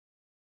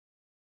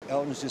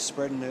Elton's just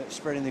spreading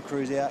the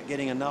crews out,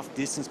 getting enough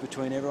distance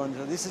between everyone.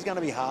 So this is going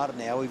to be harder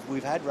now.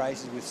 We've had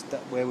races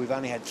where we've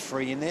only had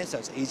 3 in there, so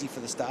it's easy for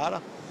the starter.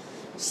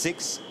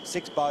 Six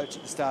boats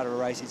at the start of a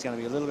race is going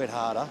to be a little bit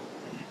harder.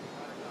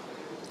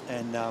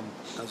 And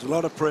there's a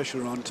lot of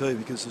pressure on too,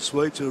 because the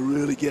Swedes are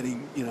really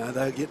getting, you know,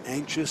 they'll get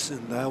anxious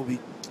and they'll be.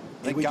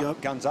 Here we go.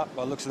 Guns up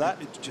by the looks of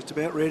that. It's just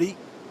about ready.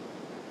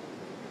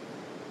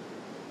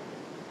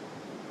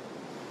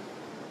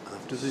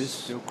 After this,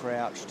 still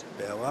crouched.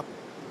 Bow up,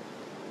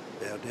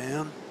 bow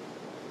down,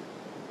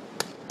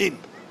 in.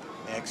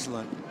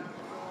 Excellent.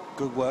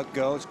 Good work,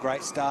 girls.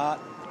 Great start.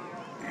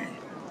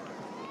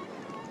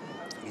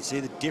 You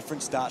see the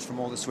different starts from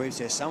all the sweeps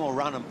there. Some will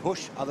run and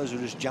push, others will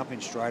just jump in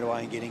straight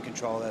away and get in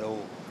control of that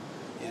all.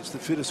 Yeah, it's the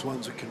fittest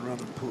ones that can run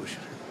and push.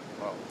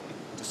 Well,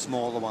 the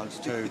smaller ones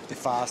too, the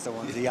faster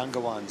ones, the younger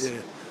ones. Yeah,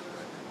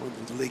 ones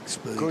with leg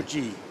speed.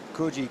 Coogee,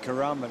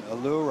 Currumbin,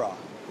 Allura.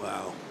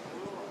 Wow.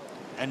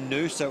 And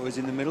Noosa was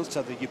in the middle,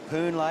 so the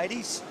Yeppoon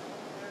ladies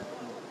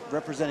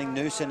representing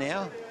Noosa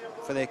now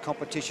for their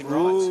competition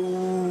rights.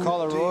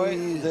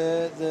 Collaroy,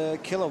 the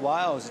killer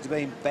whales, has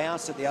been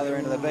bounced at the other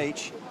end of the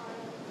beach.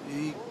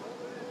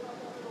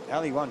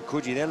 Only one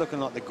Coogee. They're looking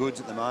like the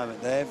goods at the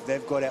moment.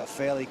 They've got out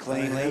fairly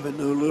cleanly. They have an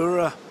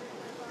Allura.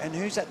 And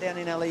who's that down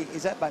in alley?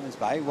 Is that Bateman's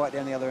Bay, right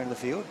down the other end of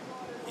the field?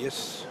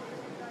 Yes.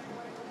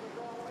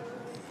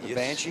 The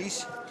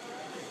Banshees.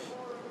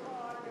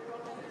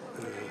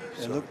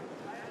 Look,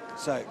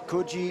 so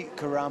Coogee,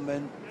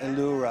 Currumbin,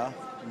 Allura,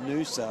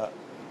 Noosa,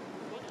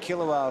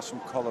 killer whales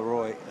from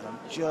Collaroy, and I'm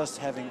just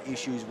having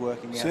issues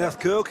working out. South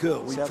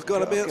Curl. We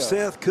forgot about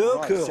South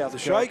Curl, the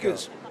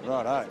Shakers.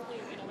 Righto.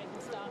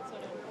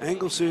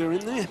 Anglesea in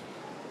there.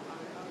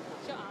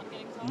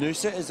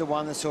 Noosa is the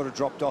one that sort of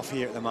dropped off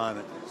here at the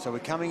moment. So we're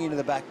coming into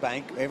the back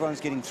bank.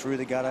 Everyone's getting through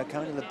the gutter,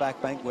 coming to the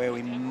back bank where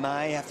we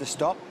may have to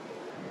stop.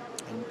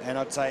 And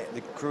I'd say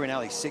the crew in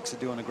alley 6 are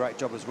doing a great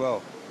job as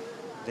well.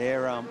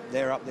 They're up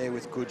there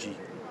with Coogee.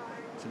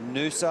 So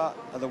Noosa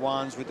are the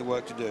ones with the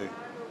work to do.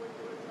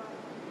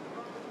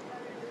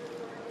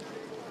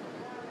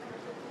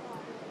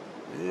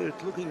 Yeah,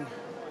 it's looking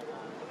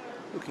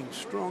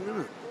strong, isn't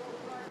it?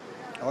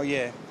 Oh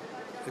yeah.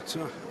 It's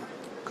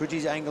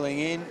Coogee's angling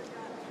in,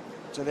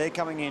 so they're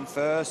coming in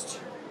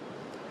first.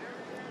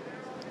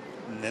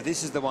 Now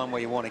this is the one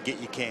where you want to get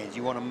your cans.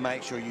 You want to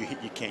make sure you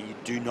hit your can. You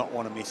do not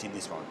want to miss in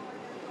this one.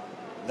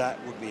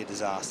 That would be a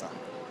disaster.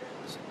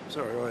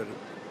 Sorry, I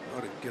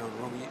had it going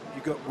wrong.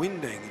 You got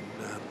Windang in.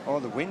 Oh,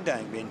 the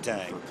Windang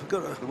Bintang.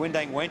 The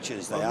Windang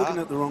Wenches, they are. I'm looking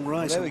at the wrong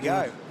race. Well, there we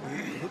go.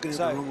 Looking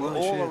so at the wrong we're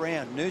race, all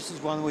around.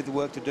 Noosa's one with the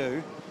work to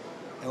do.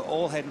 And we're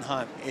all heading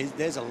home.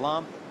 There's a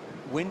lump.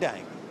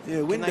 Windang. Yeah,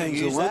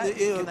 Windang's the one.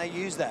 Can they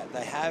use that?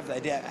 They have.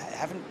 They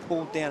haven't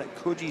pulled down at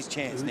Coogee's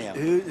chance now.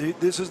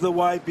 This is the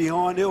wave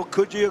behind.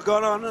 Coogee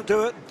got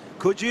onto it.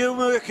 Coogee will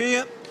work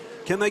here.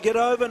 Can they get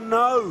over?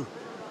 No.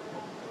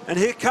 And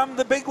here come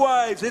the big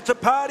waves. It's a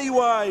party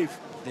wave.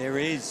 There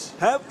is.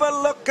 Have a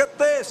look at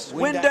this.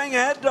 Windang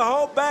had to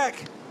hold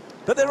back,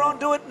 but they're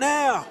onto it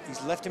now.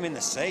 He's left him in the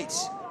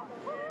seats.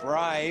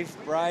 Brave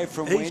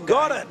from Windang. He's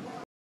got it.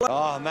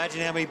 Oh,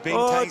 imagine how many big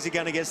tanks are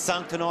going to get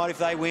sunk tonight if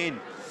they win.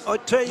 I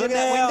tell you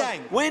now,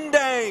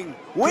 Windang.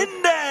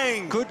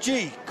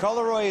 Coogee,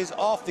 Collaroy is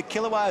off. The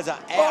killer whales are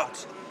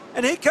out.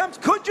 And here comes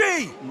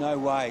Coogee. No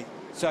way.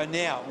 So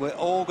now we've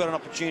all got an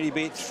opportunity to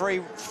be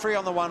three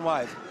on the one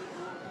wave.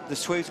 The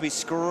sweeps will be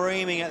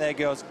screaming at their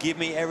girls, give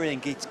me everything,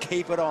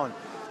 keep it on.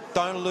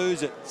 Don't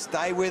lose it,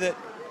 stay with it.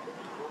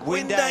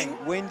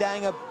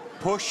 Windang are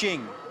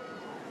pushing.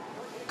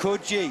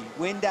 Coogee,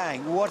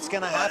 Windang, what's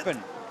going to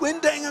happen?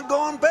 Windang are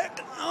gone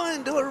back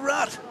into a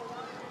rut.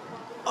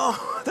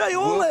 Oh, they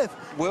all left.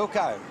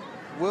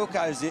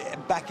 Wilco's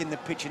back in the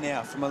picture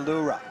now from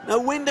Allura. No,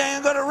 Windang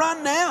have got to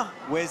run now.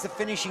 Where's the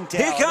finishing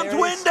tower? Here comes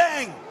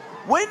Windang.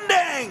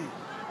 Windang.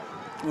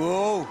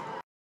 Whoa.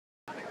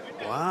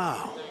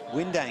 Wow.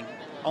 Windang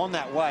on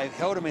that wave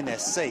held them in their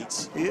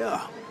seats.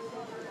 Yeah.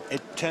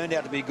 It turned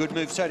out to be a good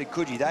move. So did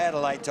Coogee. They had a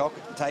late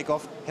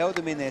takeoff, held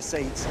them in their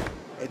seats.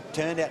 It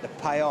turned out to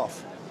pay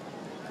off.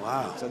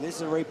 Wow. So this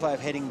is a replay of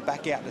heading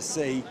back out to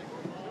sea.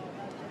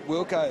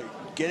 Wilco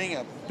getting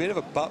a bit of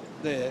a butt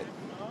there.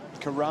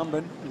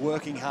 Currumbin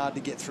working hard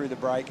to get through the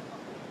break.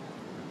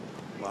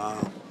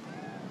 Wow.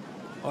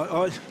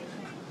 I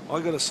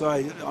got to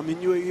say, I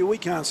mean, we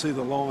can't see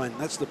the line.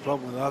 That's the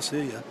problem with us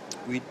here.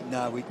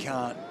 No, we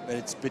can't. But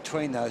it's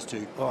between those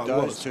two. Oh,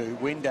 those two,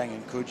 Windang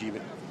and Coogee.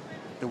 But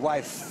the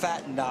wave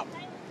fattened up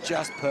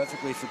just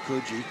perfectly for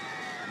Coogee.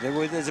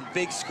 There's a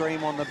big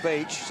scream on the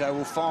beach, so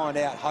we'll find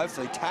out.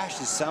 Hopefully, Tash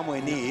is somewhere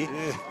near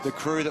the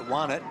crew that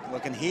won it. We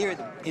can hear it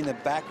in the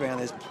background.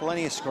 There's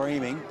plenty of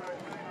screaming.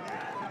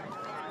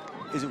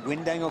 Is it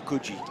Windang or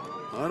Coogee?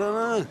 I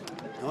don't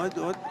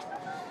know.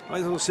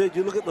 As I said,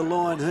 you look at the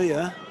line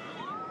here,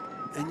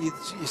 and you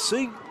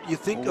think,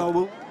 oh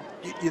well,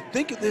 you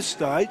think at this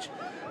stage,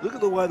 look at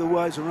the way the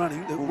waves are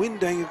running, that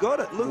Windang have got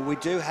it. Look. Well, we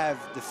do have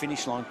the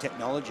finish line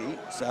technology,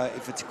 so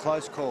if it's a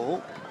close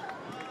call.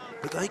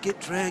 But they get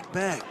dragged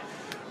back.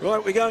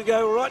 Right, we're going to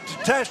go right to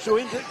Tash to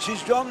enter.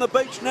 She's on the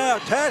beach now.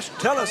 Tash,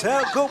 tell us,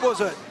 how good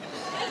was it?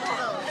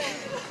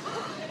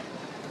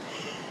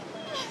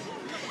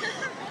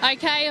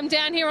 Okay, I'm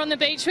down here on the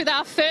beach with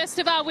our first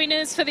of our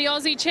winners for the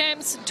Aussie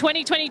Champs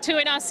 2022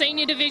 in our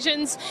senior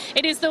divisions.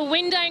 It is the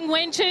Windang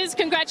Wenches.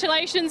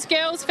 Congratulations,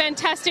 girls.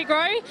 Fantastic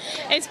row.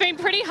 It's been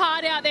pretty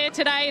hard out there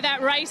today.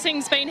 That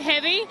racing's been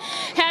heavy.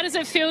 How does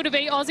it feel to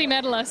be Aussie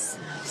medalists?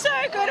 So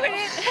good.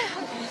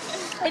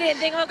 We didn't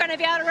think we were going to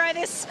be able to row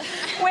this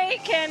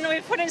week, and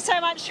we've put in so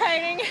much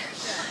training.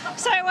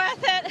 So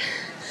worth it.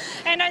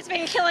 And it's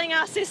been killing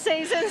us this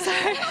season. So.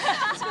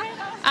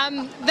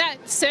 That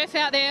surf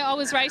out there, I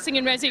was racing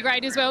in Resi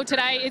Grade as well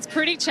today. It's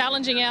pretty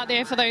challenging out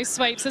there for those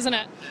sweeps, isn't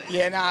it?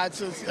 Yeah, no,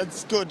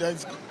 it's good.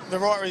 It's the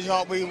right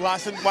result. We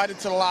waited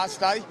till the last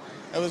day.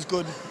 It was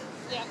good.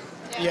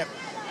 Yep.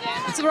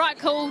 It's the right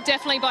call,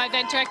 definitely, by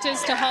event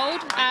directors to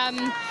hold.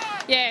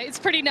 Yeah, it's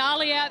pretty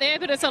gnarly out there,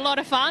 but it's a lot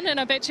of fun, and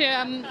I bet you,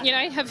 you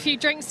know, have a few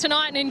drinks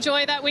tonight and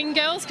enjoy that win,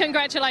 girls.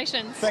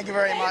 Congratulations. Thank you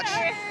very much.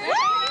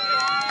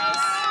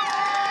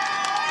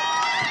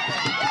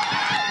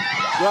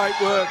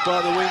 Great work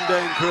by the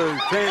Windang crew.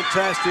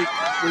 Fantastic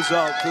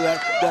result for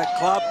that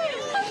club.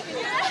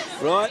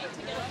 Right.